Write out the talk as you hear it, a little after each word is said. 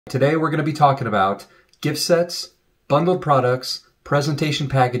Today we're going to be talking about gift sets, bundled products, presentation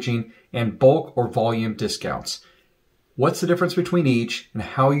packaging, and bulk or volume discounts. What's the difference between each and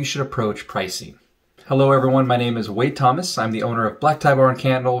how you should approach pricing? Hello everyone, my name is Wade Thomas. I'm the owner of Black Tie Bar and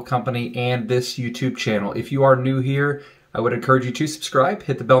Candle Company and this YouTube channel. If you are new here, I would encourage you to subscribe,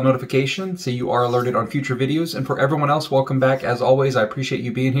 hit the bell notification so you are alerted on future videos. And for everyone else, welcome back. As always, I appreciate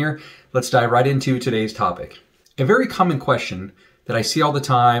you being here. Let's dive right into today's topic. A very common question that I see all the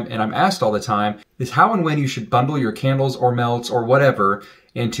time and I'm asked all the time is how and when you should bundle your candles or melts or whatever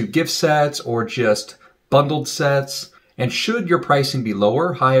into gift sets or just bundled sets, and should your pricing be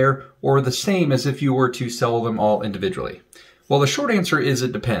lower, higher, or the same as if you were to sell them all individually? Well, the short answer is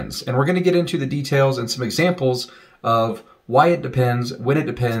it depends, and we're going to get into the details and some examples of why it depends, when it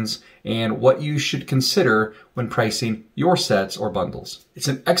depends, and what you should consider when pricing your sets or bundles. It's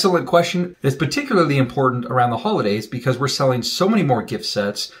an excellent question. It's particularly important around the holidays because we're selling so many more gift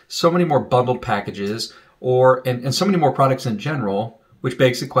sets, so many more bundled packages, and so many more products in general, which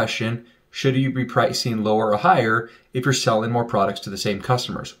begs the question, should you be pricing lower or higher if you're selling more products to the same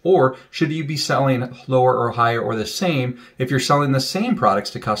customers? Or should you be selling lower or higher or the same if you're selling the same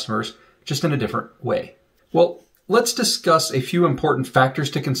products to customers just in a different way? Well, let's discuss a few important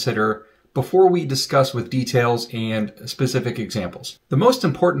factors to consider before we discuss with details and specific examples. The most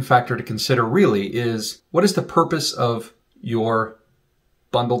important factor to consider really is, what is the purpose of your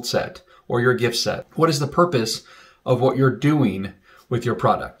bundled set or your gift set? What is the purpose of what you're doing with your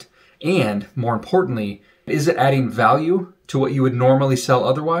product? And more importantly, is it adding value to what you would normally sell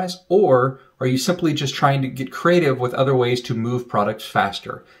otherwise? Or are you simply just trying to get creative with other ways to move products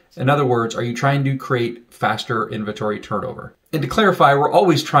faster? In other words, are you trying to create faster inventory turnover? And to clarify, we're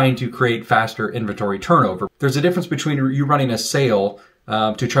always trying to create faster inventory turnover. There's a difference between you running a sale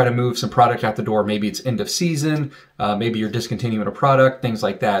to try to move some product out the door. Maybe it's end of season, maybe you're discontinuing a product, things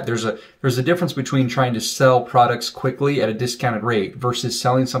like that. There's a difference between trying to sell products quickly at a discounted rate versus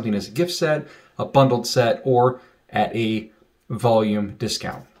selling something as a gift set, a bundled set, or at a volume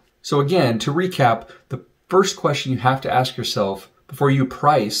discount. So again, to recap, the first question you have to ask yourself before you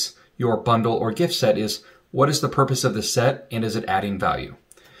price your bundle or gift set is, what is the purpose of the set and is it adding value?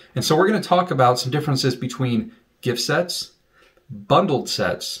 And so we're going to talk about some differences between gift sets, bundled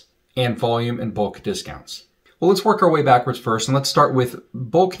sets, and volume and bulk discounts. Well, let's work our way backwards first, and let's start with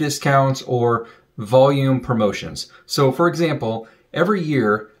bulk discounts or volume promotions. So for example, every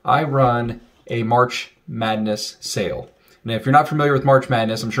year I run a March Madness sale. Now, if you're not familiar with March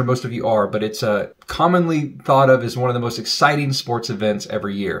Madness, I'm sure most of you are, but it's commonly thought of as one of the most exciting sports events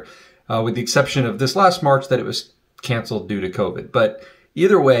every year, with the exception of this last March that it was canceled due to COVID. But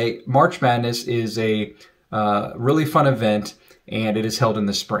either way, March Madness is a really fun event, and it is held in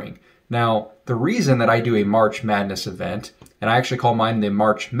the spring. Now, the reason that I do a March Madness event, and I actually call mine the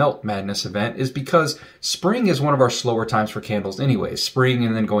March Melt Madness event, is because spring is one of our slower times for candles anyways, spring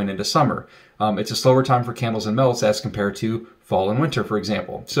and then going into summer. It's a slower time for candles and melts as compared to fall and winter, for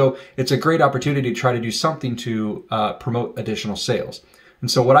example. So it's a great opportunity to try to do something to promote additional sales.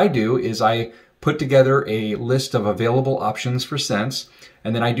 And so what I do is I put together a list of available options for scents,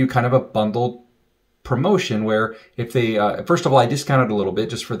 and then I do kind of a bundled promotion where if they, first of all, I discount it a little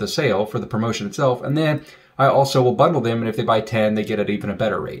bit just for the sale, for the promotion itself, and then I also will bundle them, and if they buy 10, they get at even a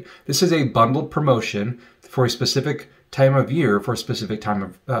better rate. This is a bundled promotion for a specific time of year, for a specific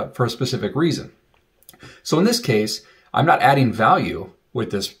time of, for a specific reason. So in this case, I'm not adding value with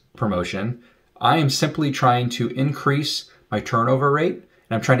this promotion. I am simply trying to increase my turnover rate, and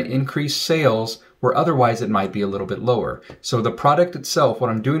I'm trying to increase sales where otherwise it might be a little bit lower. So the product itself, what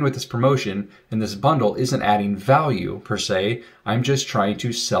I'm doing with this promotion and this bundle isn't adding value per se. I'm just trying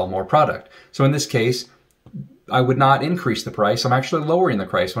to sell more product. So in this case, I would not increase the price. I'm actually lowering the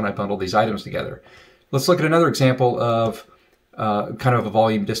price when I bundle these items together. Let's look at another example of kind of a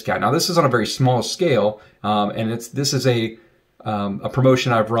volume discount. Now this is on a very small scale, and this is a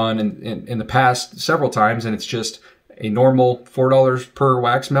promotion I've run in the past several times, and it's just a normal $4 per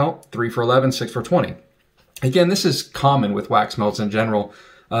wax melt, 3 for $11, 6 for $20. Again, this is common with wax melts in general.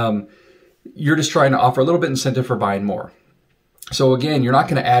 You're just trying to offer a little bit incentive for buying more. So again, you're not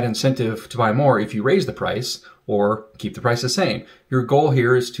going to add incentive to buy more if you raise the price or keep the price the same. Your goal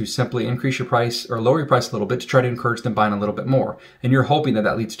here is to simply increase your price or lower your price a little bit to try to encourage them buying a little bit more. And you're hoping that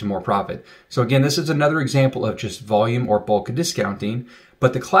that leads to more profit. So again, this is another example of just volume or bulk discounting.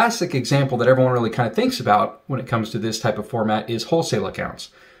 But the classic example that everyone really kind of thinks about when it comes to this type of format is wholesale accounts.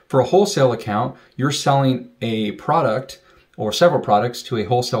 For a wholesale account, you're selling a product or several products to a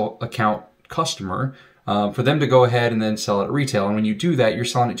wholesale account customer for them to go ahead and then sell it at retail. And when you do that, you're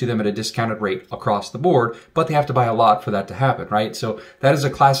selling it to them at a discounted rate across the board, but they have to buy a lot for that to happen, right? So that is a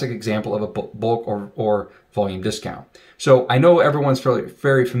classic example of a bulk or volume discount. So I know everyone's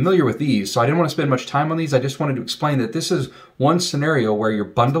very familiar with these, so I didn't want to spend much time on these. I just wanted to explain that this is one scenario where you're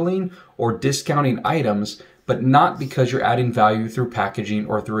bundling or discounting items, but not because you're adding value through packaging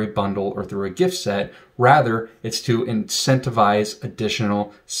or through a bundle or through a gift set. Rather, it's to incentivize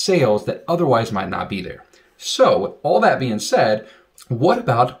additional sales that otherwise might not be there. So with all that being said, what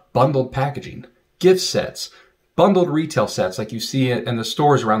about bundled packaging, gift sets, bundled retail sets like you see in the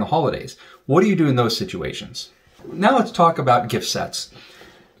stores around the holidays? What do you do in those situations? Now let's talk about gift sets.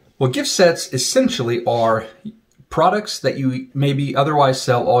 Well, gift sets essentially are products that you maybe otherwise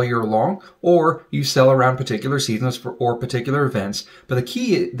sell all year long, or you sell around particular seasons or particular events. But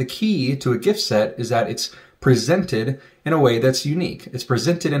the key to a gift set is that it's presented in a way that's unique. It's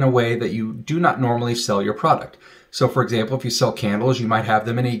presented in a way that you do not normally sell your product. So for example, if you sell candles, you might have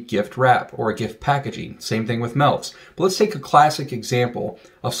them in a gift wrap or a gift packaging. Same thing with melts. But let's take a classic example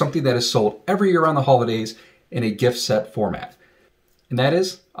of something that is sold every year around the holidays in a gift set format. And that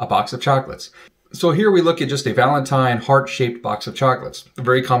is a box of chocolates. So here we look at just a Valentine heart-shaped box of chocolates.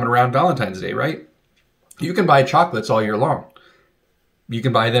 Very common around Valentine's Day, right? You can buy chocolates all year long. You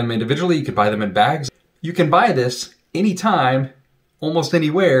can buy them individually, you can buy them in bags. You can buy this anytime, almost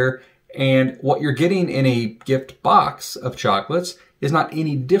anywhere, and what you're getting in a gift box of chocolates is not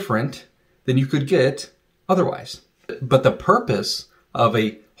any different than you could get otherwise. But the purpose of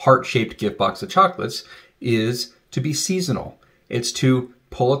a heart-shaped gift box of chocolates is to be seasonal. It's to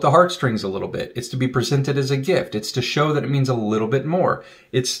pull at the heartstrings a little bit. It's to be presented as a gift. It's to show that it means a little bit more.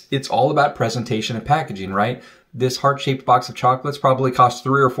 It's all about presentation and packaging, right? This heart-shaped box of chocolates probably costs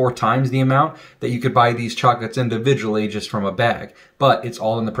 3 or 4 times the amount that you could buy these chocolates individually just from a bag. But it's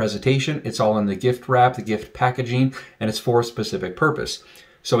all in the presentation, it's all in the gift wrap, the gift packaging, and it's for a specific purpose.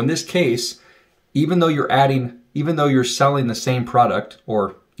 So in this case, even though you're selling the same product,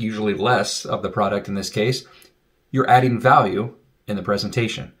 or usually less of the product in this case, you're adding value in the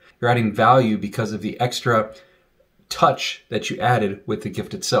presentation. You're adding value because of the extra touch that you added with the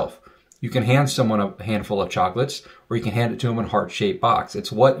gift itself. You can hand someone a handful of chocolates, or you can hand it to them in a heart-shaped box.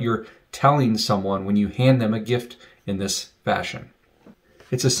 It's what you're telling someone when you hand them a gift in this fashion.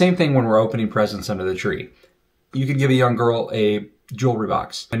 It's the same thing when we're opening presents under the tree. You could give a young girl a jewelry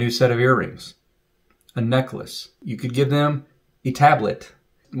box, a new set of earrings, a necklace. You could give them a tablet.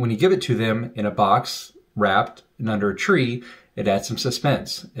 When you give it to them in a box wrapped and under a tree, it adds some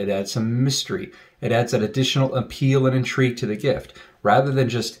suspense. It adds some mystery. It adds that additional appeal and intrigue to the gift. Rather than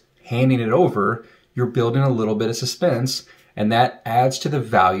just handing it over, you're building a little bit of suspense, and that adds to the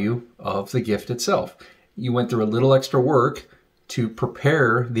value of the gift itself. You went through a little extra work to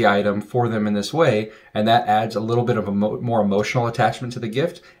prepare the item for them in this way, and that adds a little bit of a more emotional attachment to the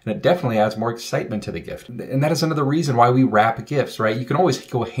gift, and it definitely adds more excitement to the gift. And that is another reason why we wrap gifts, right? You can always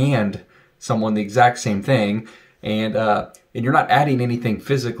go hand someone the exact same thing, and you're not adding anything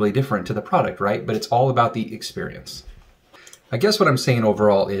physically different to the product, right? But it's all about the experience. I guess what I'm saying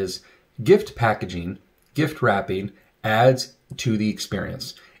overall is gift packaging, gift wrapping adds to the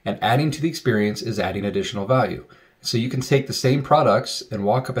experience. And adding to the experience is adding additional value. So you can take the same products and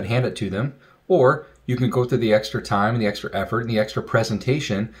walk up and hand it to them, or you can go through the extra time and the extra effort and the extra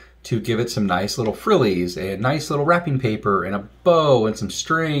presentation to give it some nice little frillies and nice little wrapping paper and a bow and some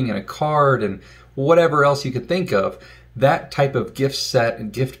string and a card and whatever else you could think of. That type of gift set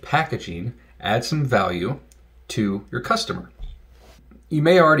and gift packaging adds some value to your customer. You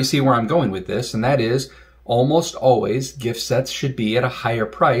may already see where I'm going with this, and that is almost always gift sets should be at a higher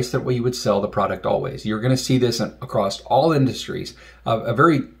price than what you would sell the product always. You're going to see this across all industries. A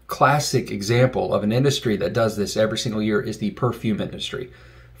very classic example of an industry that does this every single year is the perfume industry.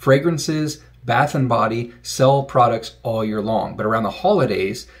 Fragrances, Bath and Body sell products all year long, but around the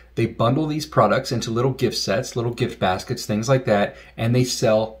holidays, they bundle these products into little gift sets, little gift baskets, things like that, and they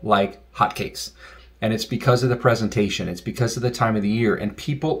sell like hotcakes. And it's because of the presentation, it's because of the time of the year, and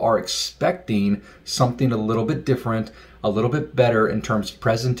people are expecting something a little bit different, a little bit better in terms of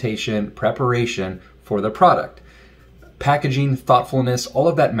presentation, preparation for the product. Packaging, thoughtfulness, all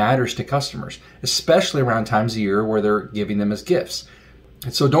of that matters to customers, especially around times of year where they're giving them as gifts.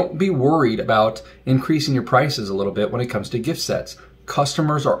 And so don't be worried about increasing your prices a little bit when it comes to gift sets.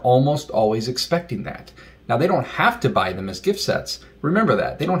 Customers are almost always expecting that. Now, they don't have to buy them as gift sets. Remember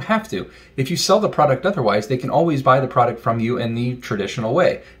that. They don't have to. If you sell the product otherwise, they can always buy the product from you in the traditional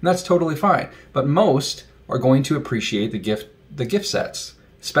way. And that's totally fine. But most are going to appreciate the gift sets,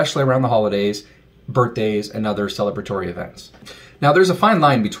 especially around the holidays, birthdays, and other celebratory events. Now, there's a fine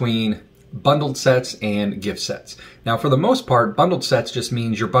line between bundled sets and gift sets. Now, for the most part, bundled sets just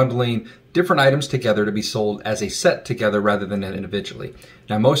means you're bundling different items together to be sold as a set together rather than individually.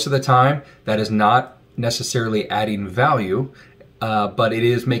 Now, most of the time, that is not necessarily adding value, but it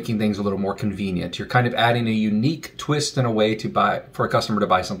is making things a little more convenient. You're kind of adding a unique twist and a way to buy for a customer to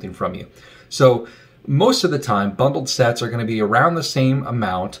buy something from you. So most of the time, bundled sets are going to be around the same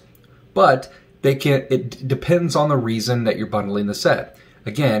amount, but it depends on the reason that you're bundling the set.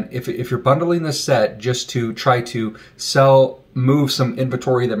 Again, if you're bundling the set just to try to move some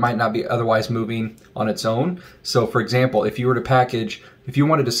inventory that might not be otherwise moving on its own. So for example, if you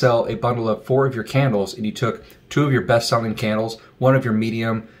wanted to sell a bundle of 4 of your candles and you took 2 of your best selling candles, 1 of your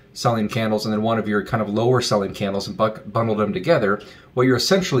medium selling candles, and then 1 of your kind of lower selling candles and bundled them together, what you're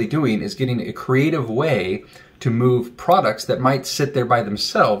essentially doing is getting a creative way to move products that might sit there by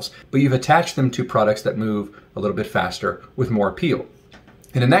themselves, but you've attached them to products that move a little bit faster with more appeal.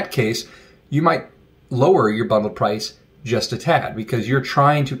 And in that case, you might lower your bundled price just a tad because you're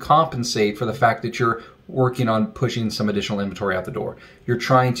trying to compensate for the fact that you're working on pushing some additional inventory out the door. You're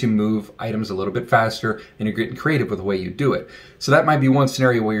trying to move items a little bit faster and you're getting creative with the way you do it. So that might be one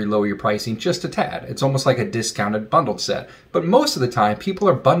scenario where you lower your pricing just a tad. It's almost like a discounted bundled set. But most of the time, people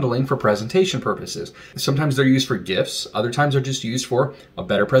are bundling for presentation purposes. Sometimes they're used for gifts. Other times they're just used for a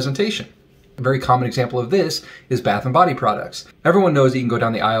better presentation. A very common example of this is bath and body products. Everyone knows that you can go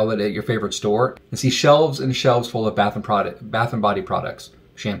down the aisle at your favorite store and see shelves and shelves full of bath and body products.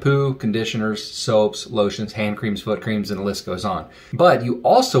 Shampoo, conditioners, soaps, lotions, hand creams, foot creams, and the list goes on. But you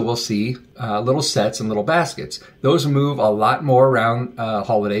also will see little sets and little baskets. Those move a lot more around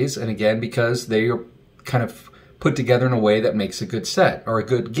holidays, and again, because they are kind of put together in a way that makes a good set or a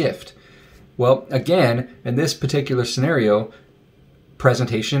good gift. Well, again, in this particular scenario,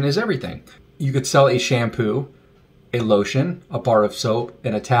 presentation is everything. You could sell a shampoo, a lotion, a bar of soap,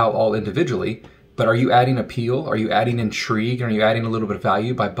 and a towel all individually, but are you adding appeal? Are you adding intrigue? Are you adding a little bit of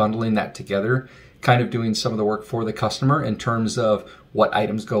value by bundling that together, kind of doing some of the work for the customer in terms of what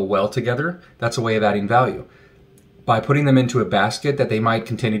items go well together? That's a way of adding value. By putting them into a basket that they might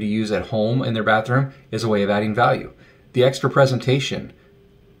continue to use at home in their bathroom is a way of adding value. The extra presentation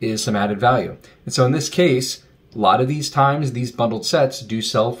is some added value. And so in this case, a lot of these times, these bundled sets do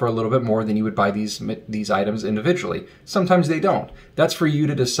sell for a little bit more than you would buy these items individually. Sometimes they don't. That's for you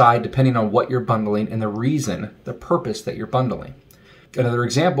to decide depending on what you're bundling and the reason, the purpose that you're bundling. Another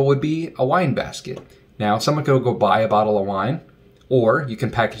example would be a wine basket. Now, someone could go buy a bottle of wine, or you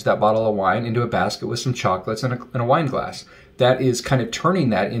can package that bottle of wine into a basket with some chocolates and a wine glass. That is kind of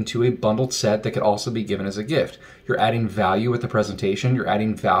turning that into a bundled set that could also be given as a gift. You're adding value with the presentation. You're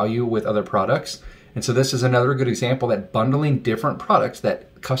adding value with other products. And so this is another good example that bundling different products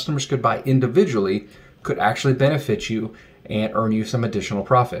that customers could buy individually could actually benefit you and earn you some additional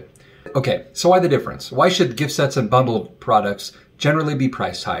profit. Okay, so why the difference? Why should gift sets and bundled products generally be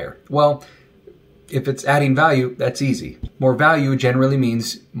priced higher? Well, if it's adding value, that's easy. More value generally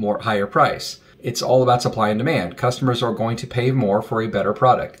means higher price. It's all about supply and demand. Customers are going to pay more for a better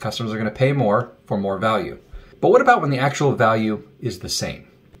product. Customers are going to pay more for more value. But what about when the actual value is the same?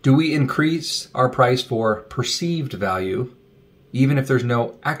 Do we increase our price for perceived value, even if there's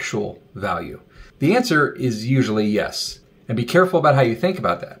no actual value? The answer is usually yes. And be careful about how you think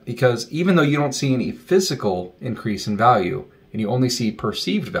about that, because even though you don't see any physical increase in value, and you only see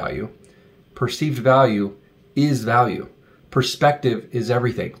perceived value is value. Perspective is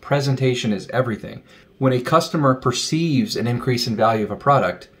everything. Presentation is everything. When a customer perceives an increase in value of a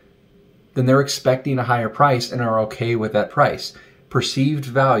product, then they're expecting a higher price and are okay with that price. Perceived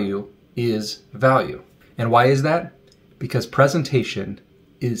value is value. And why is that? Because presentation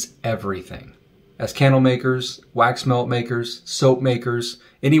is everything. As candle makers, wax melt makers, soap makers,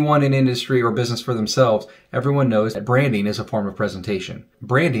 anyone in industry or business for themselves, everyone knows that branding is a form of presentation.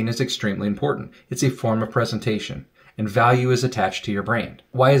 Branding is extremely important. It's a form of presentation, and value is attached to your brand.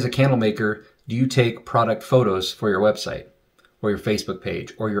 Why, as a candle maker, do you take product photos for your website or your Facebook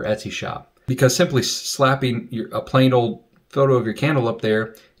page or your Etsy shop? Because simply slapping a plain old photo of your candle up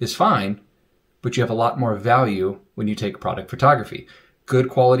there is fine, but you have a lot more value when you take product photography. Good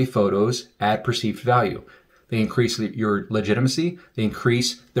quality photos add perceived value. They increase your legitimacy. They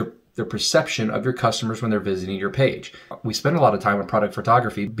increase the perception of your customers when they're visiting your page. We spend a lot of time on product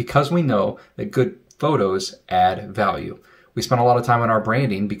photography because we know that good photos add value. We spend a lot of time on our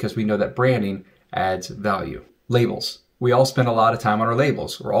branding because we know that branding adds value. Labels. We all spend a lot of time on our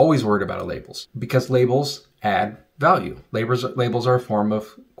labels. We're always worried about our labels because labels add value. Labels are a form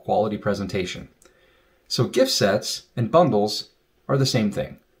of quality presentation. So gift sets and bundles are the same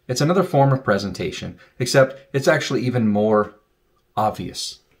thing. It's another form of presentation, except it's actually even more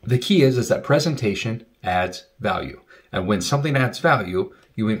obvious. The key is that presentation adds value. And when something adds value,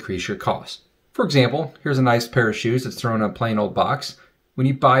 you increase your cost. For example, here's a nice pair of shoes that's thrown in a plain old box. When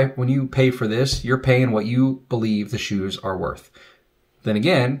you pay for this, you're paying what you believe the shoes are worth. Then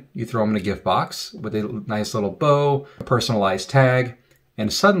again, you throw them in a gift box with a nice little bow, a personalized tag,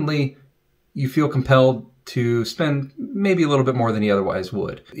 and suddenly you feel compelled to spend maybe a little bit more than you otherwise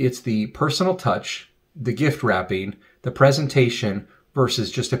would. It's the personal touch, the gift wrapping, the presentation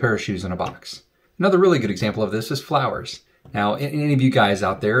versus just a pair of shoes in a box. Another really good example of this is flowers. Now, any of you guys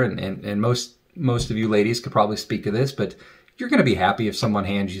out there, and most of you ladies could probably speak to this, but you're going to be happy if someone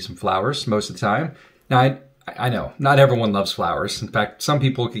hands you some flowers most of the time. Now, I know not everyone loves flowers. In fact, some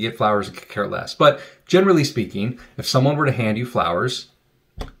people could get flowers and could care less. But generally speaking, if someone were to hand you flowers,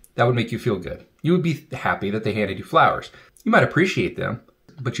 that would make you feel good. You would be happy that they handed you flowers. You might appreciate them,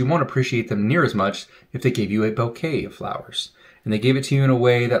 but you won't appreciate them near as much if they gave you a bouquet of flowers. And they gave it to you in a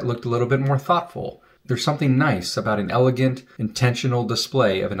way that looked a little bit more thoughtful. There's something nice about an elegant, intentional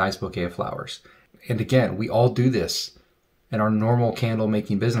display of a nice bouquet of flowers. And again, we all do this in our normal candle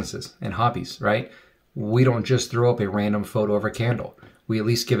making businesses and hobbies, right? We don't just throw up a random photo of a candle. We at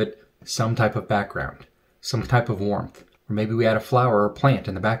least give it some type of background, some type of warmth. Or maybe we add a flower or plant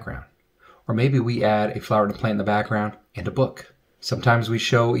in the background. Or maybe we add a flower and a plant in the background and a book. Sometimes we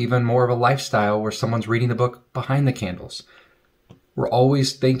show even more of a lifestyle where someone's reading the book behind the candles. We're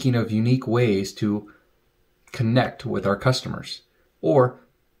always thinking of unique ways to connect with our customers. Or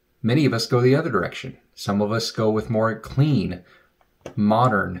many of us go the other direction. Some of us go with more clean,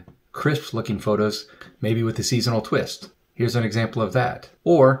 modern, crisp looking photos, maybe with a seasonal twist. Here's an example of that.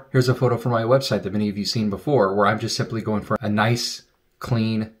 Or here's a photo from my website that many of you have seen before, where I'm just simply going for a nice,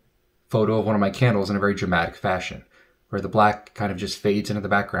 clean photo of one of my candles in a very dramatic fashion, where the black kind of just fades into the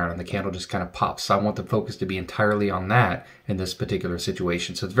background and the candle just kind of pops. So I want the focus to be entirely on that in this particular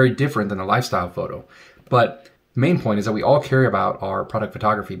situation. So it's very different than a lifestyle photo. But the main point is that we all care about our product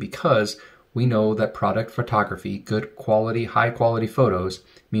photography because we know that product photography, good quality, high quality photos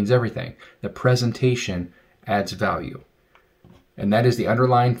means everything. The presentation adds value. And that is the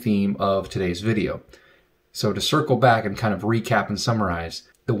underlying theme of today's video. So to circle back and kind of recap and summarize,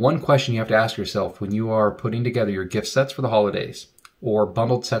 the one question you have to ask yourself when you are putting together your gift sets for the holidays, or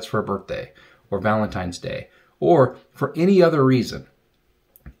bundled sets for a birthday, or Valentine's Day, or for any other reason,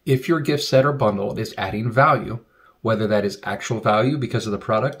 if your gift set or bundle is adding value, whether that is actual value because of the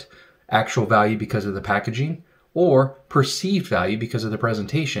product, actual value because of the packaging, or perceived value because of the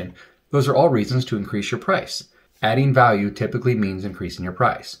presentation, those are all reasons to increase your price. Adding value typically means increasing your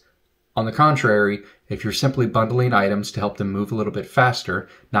price. On the contrary, if you're simply bundling items to help them move a little bit faster,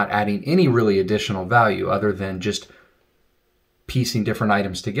 not adding any really additional value other than just piecing different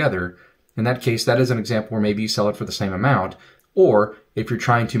items together, in that case, that is an example where maybe you sell it for the same amount. Or if you're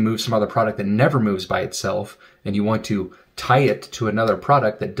trying to move some other product that never moves by itself and you want to tie it to another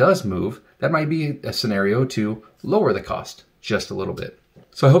product that does move, that might be a scenario to lower the cost just a little bit.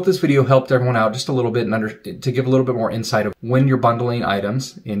 So I hope this video helped everyone out just a little bit and to give a little bit more insight of when you're bundling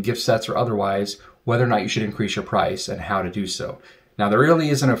items in gift sets or otherwise, whether or not you should increase your price and how to do so. Now, there really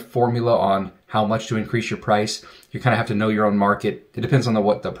isn't a formula on how much to increase your price. You kind of have to know your own market. It depends on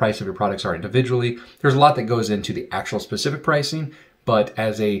what the price of your products are individually. There's a lot that goes into the actual specific pricing, but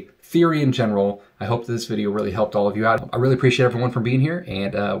as a theory in general, I hope this video really helped all of you out. I really appreciate everyone for being here,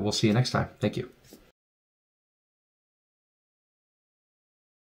 and we'll see you next time. Thank you.